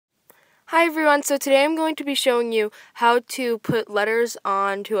Hi everyone, so today I'm going to be showing you how to put letters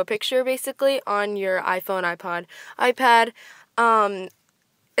onto a picture basically on your iPhone, iPad.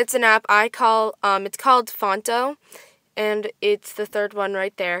 It's an app it's called Phonto, and it's the third one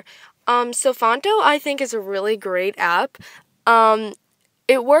right there. So Phonto I think is a really great app.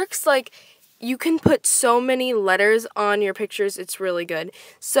 It works like you can put so many letters on your pictures, it's really good.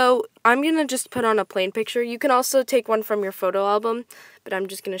 So I'm going to just put on a plain picture. You can also take one from your photo album, but I'm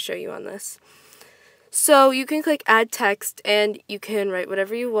just going to show you on this. So you can click add text and you can write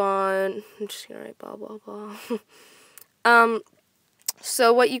whatever you want. I'm just going to write blah, blah, blah.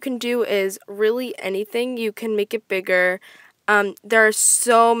 So what you can do is really anything. You can make it bigger. There are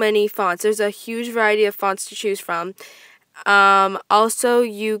so many fonts. There's a huge variety of fonts to choose from. Also,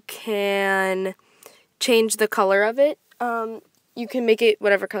 you can change the color of it. You can make it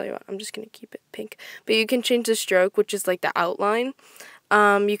whatever color you want. I'm just going to keep it pink. But you can change the stroke, which is like the outline.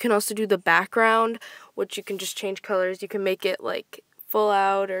 You can also do the background, which you can just change colors. You can make it like full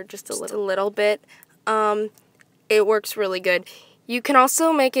out or just a little bit. It works really good. You can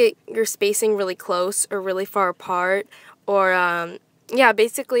also make it your spacing really close or really far apart, or yeah,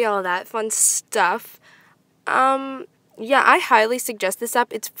 basically all that fun stuff. Yeah, I highly suggest this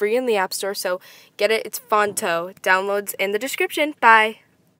app. It's free in the App Store, so get it. It's Phonto. Downloads in the description. Bye.